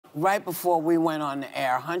right before we went on the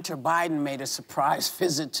air, Hunter Biden made a surprise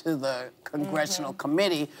visit to the Congressional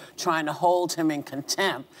Committee, trying to hold him in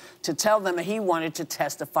contempt, to tell them that he wanted to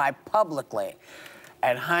testify publicly.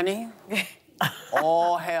 And honey,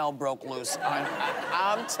 all hell broke loose.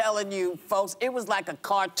 I'm telling you, folks, it was like a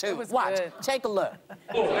cartoon. Watch, take a look.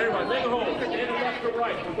 Oh, everybody, make a hole. Get it left to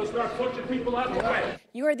right. We'll start pushing people out the way.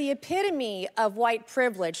 You are the epitome of white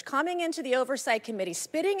privilege, coming into the Oversight Committee,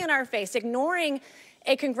 spitting in our face, ignoring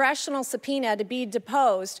a congressional subpoena to be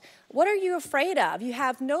deposed. What are you afraid of? You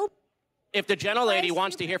have no... If the gentlelady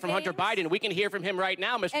wants to hear from Hunter Biden, we can hear from him right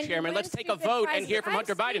now, Mr. Chairman. Let's take a vote and hear from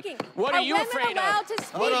Hunter Biden. What are you afraid of?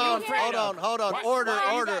 Hold on. Order.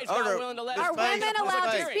 Are women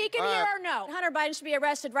allowed to speak in here or no? Hunter Biden should be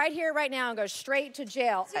arrested right here, right now, and go straight to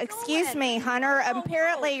jail. Excuse me, Hunter.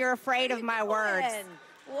 Apparently you're afraid of my words.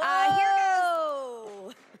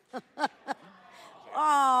 Whoa.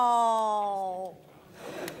 Oh.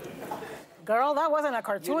 Girl, that wasn't a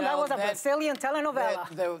cartoon. You know, that was a Brazilian telenovela.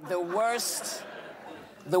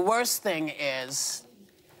 The worst thing is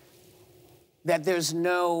that there is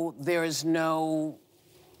no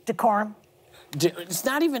decorum. It's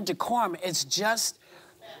not even decorum. It's just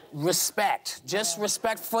respect. Just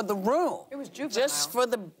respect for the room. It was juvenile. Just for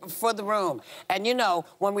the room. And you know,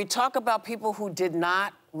 when we talk about people who did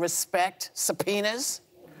not respect subpoenas,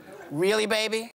 really, baby?